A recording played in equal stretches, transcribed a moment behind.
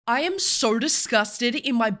I am so disgusted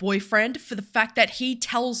in my boyfriend for the fact that he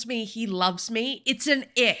tells me he loves me. It's an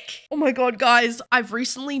ick. Oh my god, guys. I've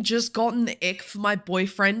recently just gotten the ick for my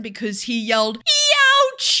boyfriend because he yelled,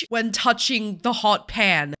 "Ouch!" when touching the hot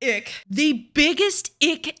pan. Ick. The biggest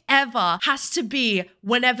ick ever has to be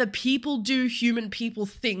whenever people do human people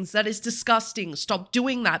things. That is disgusting. Stop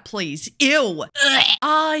doing that, please. Ew.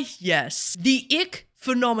 Ah, yes. The ick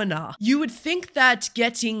phenomena. You would think that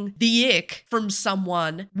getting the ick from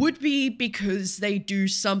someone would be because they do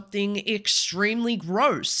something extremely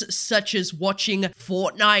gross, such as watching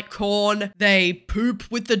Fortnite corn, they poop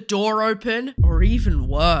with the door open, or even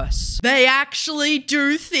worse, they actually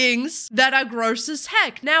do things that are gross as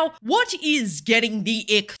heck. Now, what is getting the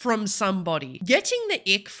ick from somebody? Getting the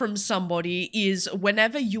ick from somebody is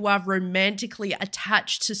whenever you are romantically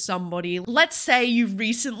attached to somebody. Let's say you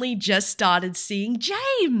recently just started seeing James.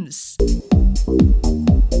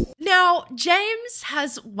 Now, James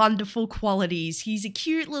has wonderful qualities. He's a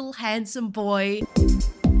cute little handsome boy.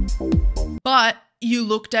 But you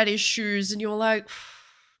looked at his shoes and you were like,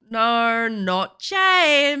 no, not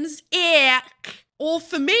James. Ick. Or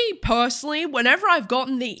for me personally, whenever I've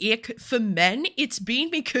gotten the ick for men, it's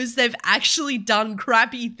been because they've actually done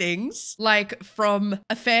crappy things. Like from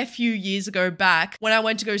a fair few years ago back, when I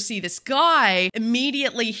went to go see this guy,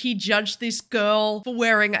 immediately he judged this girl for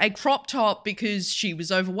wearing a crop top because she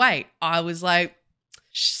was overweight. I was like,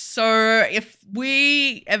 so if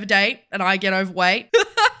we ever date and I get overweight,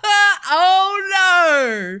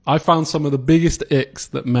 oh no! I found some of the biggest icks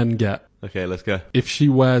that men get. Okay, let's go. If she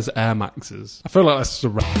wears Air Maxes. I feel like that's just a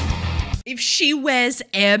wrap. If she wears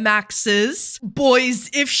Air Maxes,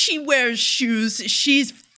 boys, if she wears shoes,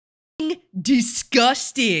 she's f***ing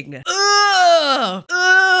disgusting. Ugh!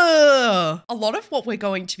 Ugh! A lot of what we're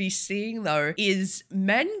going to be seeing though is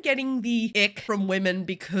men getting the ick from women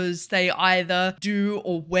because they either do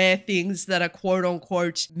or wear things that are quote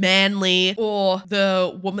unquote manly, or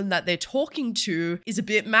the woman that they're talking to is a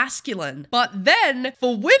bit masculine. But then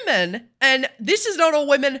for women, and this is not all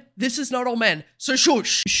women, this is not all men, so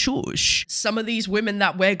shush, shush. Some of these women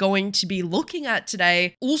that we're going to be looking at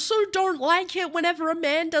today also don't like it whenever a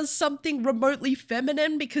man does something remotely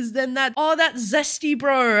feminine, because then that's zesty,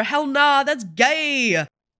 bro. Hell nah, that's gay.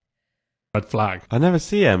 Red flag. I never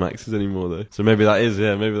see Air Maxes anymore though. So maybe that is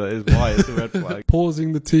why it's a red flag.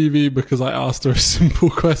 Pausing the TV because I asked her a simple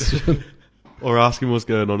question. Or asking what's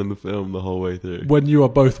going on in the film the whole way through. When you are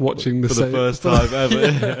both watching the For same... the first time ever.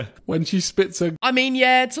 Yeah. When she spits her... I mean,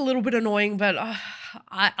 yeah, it's a little bit annoying, but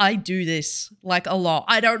I do this like a lot.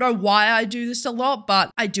 I don't know why I do this a lot,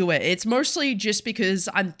 but I do it. It's mostly just because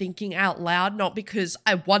I'm thinking out loud, not because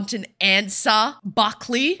I want an answer.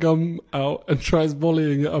 Buckley. Gum out and tries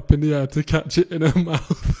volleying it up in the air to catch it in her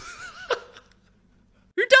mouth.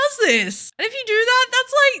 Who does this? And if you do that,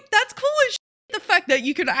 that's cool as shit. The fact that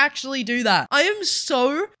you can actually do that. I am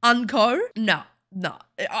so unco. No.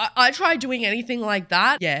 I try doing anything like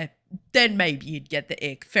that. Yeah, then maybe you'd get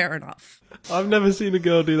the ick. Fair enough. I've never seen a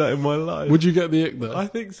girl do that in my life. Would you get the ick though? I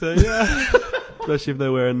think so, yeah. Especially if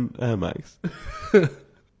they're wearing Air Max.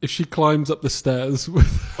 If she climbs up the stairs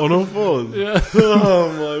with... On all fours? Yeah. Oh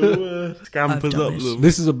my word. Scampers up them.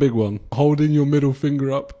 This is a big one. Holding your middle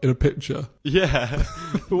finger up in a picture. Yeah.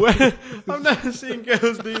 I've never seen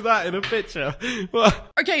girls do that in a picture.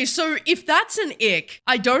 Okay, so if that's an ick,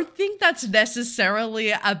 I don't think that's necessarily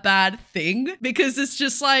a bad thing, because it's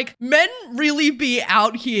just like, men really be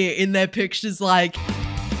out here in their pictures like...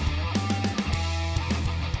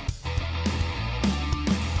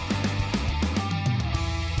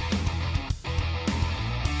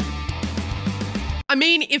 I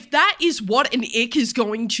mean, if that is what an ick is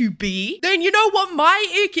going to be, then you know what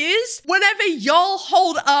my ick is? Whenever y'all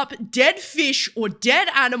hold up dead fish or dead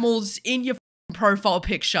animals in your profile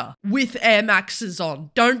picture with Air Maxes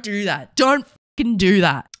on. Don't do that. Don't fucking do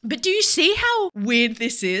that. But do you see how weird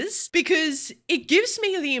this is? Because it gives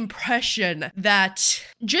me the impression that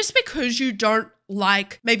just because you don't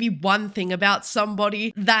like maybe one thing about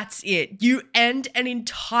somebody, that's it. You end an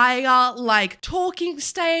entire like talking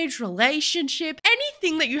stage, relationship,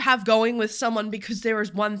 anything that you have going with someone because there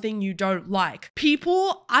is one thing you don't like.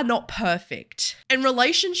 People are not perfect, and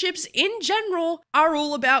relationships in general are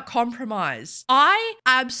all about compromise. I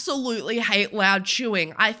absolutely hate loud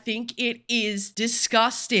chewing. I think it is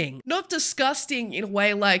disgusting. Not disgusting in a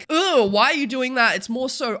way like, oh, why are you doing that? It's more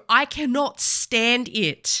so I cannot stand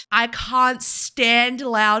it. I can't stand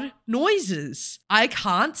loud noises. I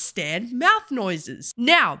can't stand mouth noises.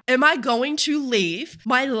 Now, am I going to leave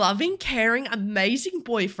my loving, caring, amazing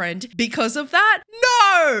boyfriend because of that?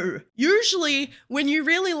 No! Usually, when you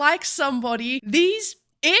really like somebody, these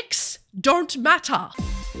icks don't matter.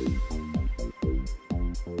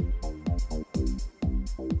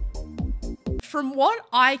 From what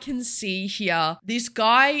I can see here, this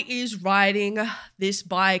guy is riding this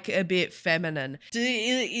bike a bit feminine.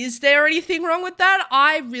 Is there anything wrong with that?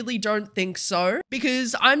 I really don't think so,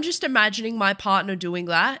 because I'm just imagining my partner doing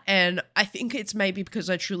that, and I think it's maybe because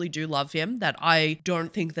I truly do love him that I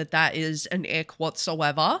don't think that that is an ick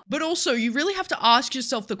whatsoever. But also, you really have to ask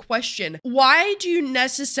yourself the question, why do you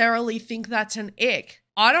necessarily think that's an ick?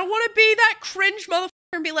 I don't want to be that cringe motherfucker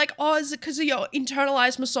and be like, oh, is it because of your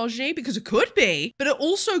internalized misogyny? Because it could be, but it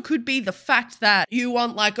also could be the fact that you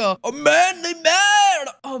want like a manly man.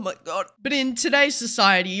 Oh my God. But in today's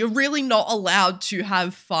society, you're really not allowed to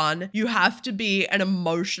have fun. You have to be an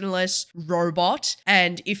emotionless robot.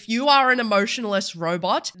 And if you are an emotionless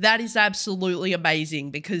robot, that is absolutely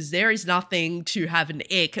amazing, because there is nothing to have an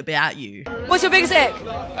ick about you. What's your biggest ick?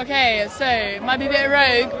 Okay, so it might be a bit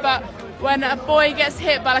rogue, but when a boy gets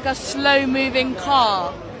hit by like a slow moving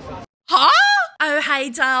car. Huh? Oh, hey,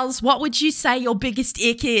 Dales, what would you say your biggest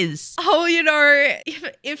ick is? Oh, you know,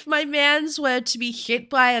 if my mans were to be hit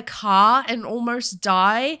by a car and almost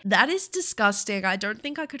die, that is disgusting. I don't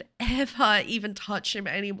think I could ever even touch him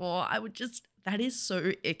anymore. I would just... That is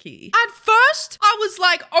so icky. At first, I was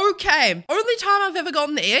like, okay, only time I've ever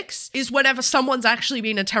gotten the icks is whenever someone's actually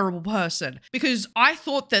been a terrible person, because I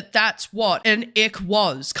thought that that's what an ick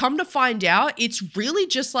was. Come to find out, it's really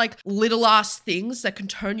just like little ass things that can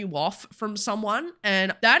turn you off from someone,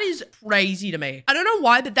 and that is crazy to me. I don't know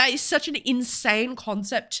why, but that is such an insane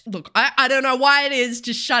concept. Look, I don't know why it is,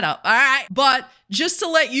 just shut up, all right? But just to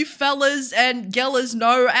let you fellas and gellas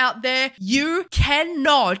know out there, you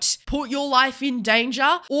cannot put your life in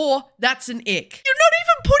danger, or that's an ick. You're not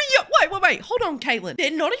even putting your... Wait, hold on, Caitlin.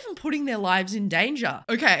 They're not even putting their lives in danger.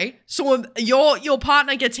 Okay, so your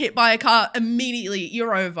partner gets hit by a car, immediately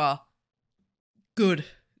you're over. Good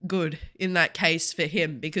in that case for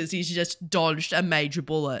him, because he's just dodged a major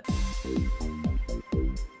bullet.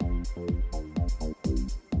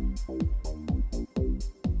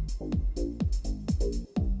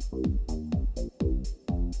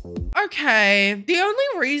 Okay, the only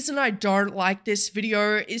reason I don't like this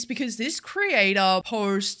video is because this creator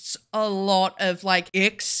posts a lot of like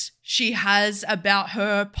icks she has about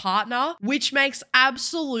her partner, which makes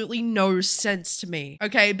absolutely no sense to me,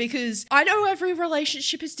 okay? Because I know every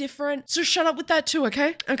relationship is different, so shut up with that too,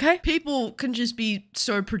 okay? Okay? People can just be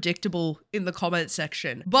so predictable in the comment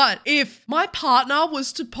section. But if my partner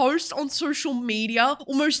was to post on social media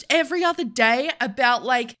almost every other day about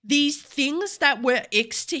like these things that were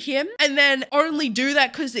icks to him, and then only do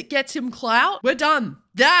that because it gets him clout, we're done.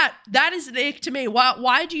 That is an ick to me.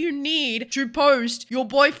 Why do you need to post your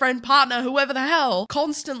boyfriend, partner, whoever the hell,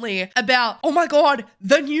 constantly about, oh my God,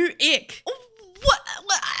 the new ick? What?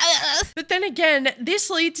 But then again, this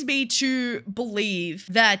leads me to believe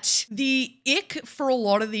that the ick for a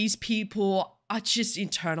lot of these people are just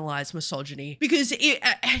internalized misogyny, because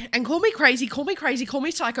and call me crazy, call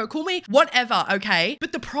me psycho, call me whatever, okay?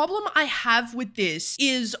 But the problem I have with this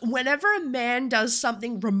is whenever a man does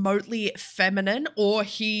something remotely feminine, or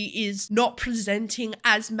he is not presenting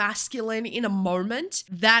as masculine in a moment,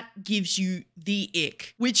 that gives you the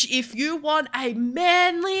ick. Which, if you want a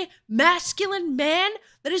manly, masculine man,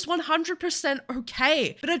 that is 100%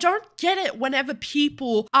 okay. But I don't get it whenever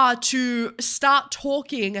people are to start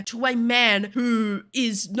talking to a man who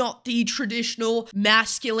is not the traditional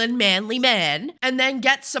masculine, manly man, and then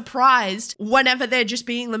get surprised whenever they're just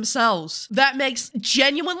being themselves. That makes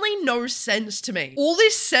genuinely no sense to me. All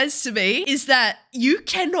this says to me is that you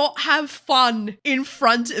cannot have fun in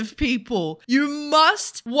front of people. You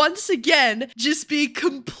must, once again, just be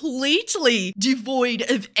completely devoid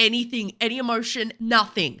of anything, any emotion,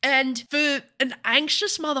 nothing. And for an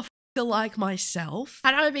anxious motherfucker like myself,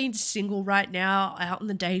 had I been single right now, out in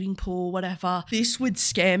the dating pool, whatever, this would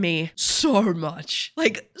scare me so much.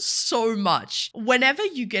 Like, so much. Whenever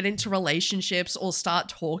you get into relationships or start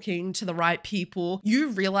talking to the right people,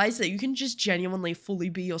 you realize that you can just genuinely fully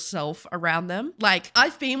be yourself around them. Like,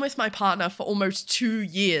 I've been with my partner for almost 2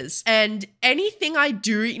 years, and anything I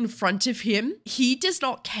do in front of him, he does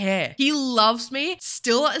not care. He loves me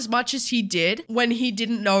still as much as he did when he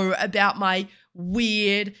didn't know about my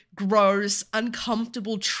weird, gross,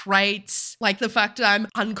 uncomfortable traits, like the fact that I'm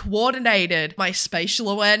uncoordinated, my spatial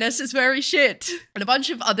awareness is very shit, and a bunch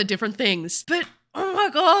of other different things. But Oh my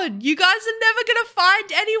God, you guys are never gonna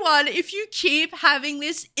find anyone if you keep having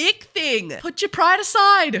this ick thing. Put your pride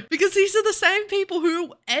aside, because these are the same people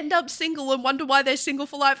who end up single and wonder why they're single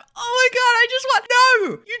for life. Oh my God, I just want,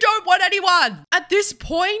 no, you don't want anyone. At this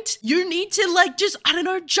point, you need to like just, I don't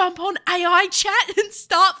know, jump on AI chat and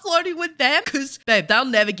start flirting with them, because babe, they'll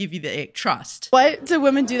never give you the ick, trust. What do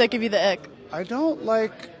women do that give you the ick? I don't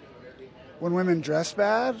like when women dress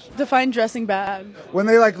bad. Define dressing bad. When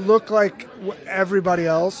they like look like everybody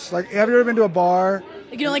else. Like, have you ever been to a bar?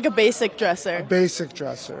 Like, you know, like a basic dresser. Basic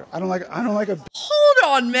dresser. I don't like a.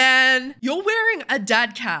 Hold on, man. You're wearing a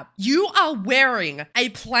dad cap. You are wearing a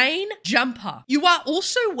plain jumper. You are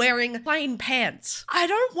also wearing plain pants. I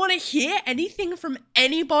don't want to hear anything from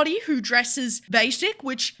anybody who dresses basic,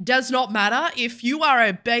 which does not matter. If you are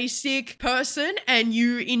a basic person and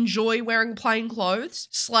you enjoy wearing plain clothes,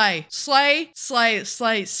 slay, slay, slay,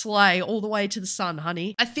 slay, slay, all the way to the sun,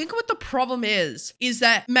 honey. I think what the problem is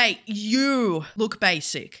that, mate, you look basic.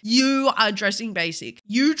 You are dressing basic.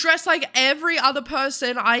 You dress like every other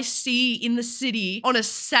person I see in the city on a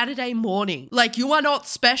Saturday morning. Like, you are not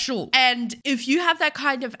special. And if you have that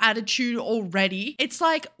kind of attitude already, it's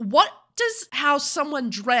like, what does how someone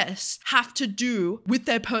dress have to do with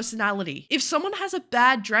their personality? If someone has a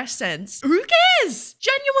bad dress sense, who cares?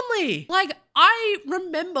 Genuinely. Like, I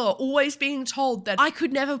remember always being told that I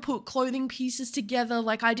could never put clothing pieces together,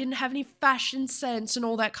 like I didn't have any fashion sense and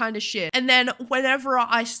all that kind of shit. And then whenever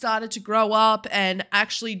I started to grow up and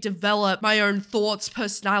actually develop my own thoughts,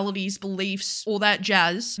 personalities, beliefs, all that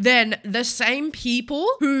jazz, then the same people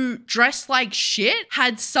who dress like shit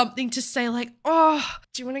had something to say like, oh,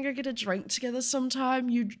 do you want to go get a drink together sometime?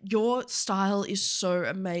 Your style is so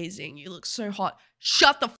amazing. You look so hot.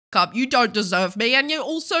 Shut the fuck up. You don't deserve me. And you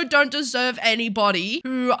also don't deserve anybody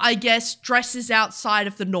who, I guess, dresses outside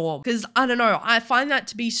of the norm. Because, I don't know, I find that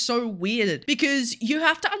to be so weird. Because you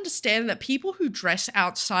have to understand that people who dress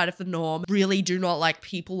outside of the norm really do not like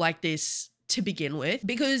people like this to begin with.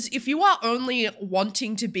 Because if you are only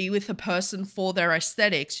wanting to be with a person for their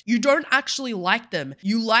aesthetics, you don't actually like them.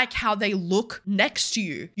 You like how they look next to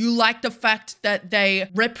you. You like the fact that they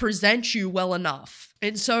represent you well enough.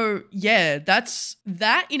 And so, yeah,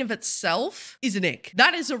 that in of itself is an ick.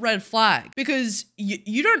 That is a red flag, because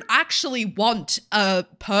you don't actually want a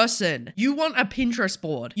person. You want a Pinterest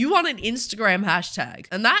board. You want an Instagram hashtag.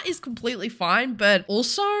 And that is completely fine. But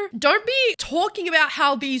also, don't be talking about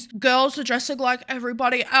how these girls are dressing like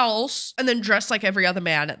everybody else and then dress like every other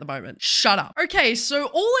man at the moment. Shut up. Okay, so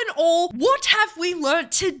all in all, what have we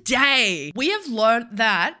learnt today? We have learnt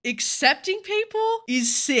that accepting people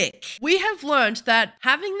is sick. We have learnt that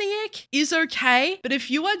having the ick is okay, but if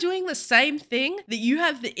you are doing the same thing that you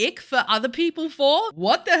have the ick for other people for,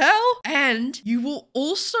 what the hell? And you will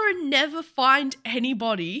also never find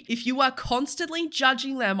anybody if you are constantly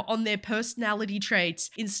judging them on their personality traits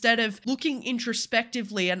instead of looking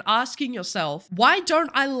introspectively and asking yourself, why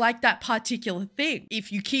don't I like that particular thing? If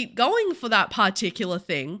you keep going for that particular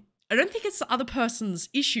thing, I don't think it's the other person's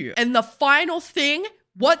issue. And the final thing,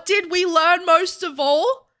 what did we learn most of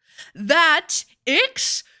all? That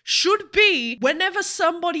icks should be whenever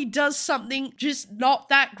somebody does something just not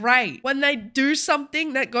that great. When they do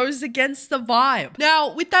something that goes against the vibe.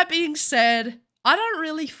 Now, with that being said, I don't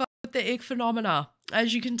really fuck with the ick phenomena,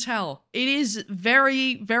 as you can tell. It is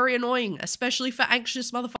very, very annoying, especially for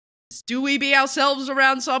anxious motherfuckers. Do we be ourselves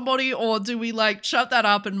around somebody, or do we like shut that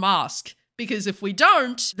up and mask? Because if we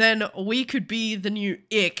don't, then we could be the new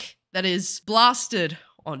ick that is blasted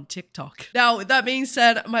on TikTok. Now, with that being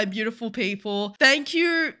said, my beautiful people, thank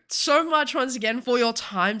you so much once again for your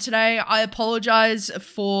time today. I apologize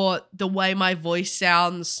for the way my voice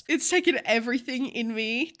sounds. It's taken everything in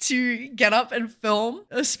me to get up and film,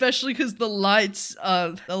 especially because the lights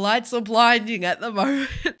are blinding at the moment.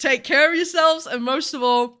 Take care of yourselves, and most of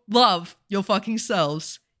all, love your fucking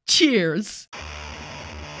selves. Cheers.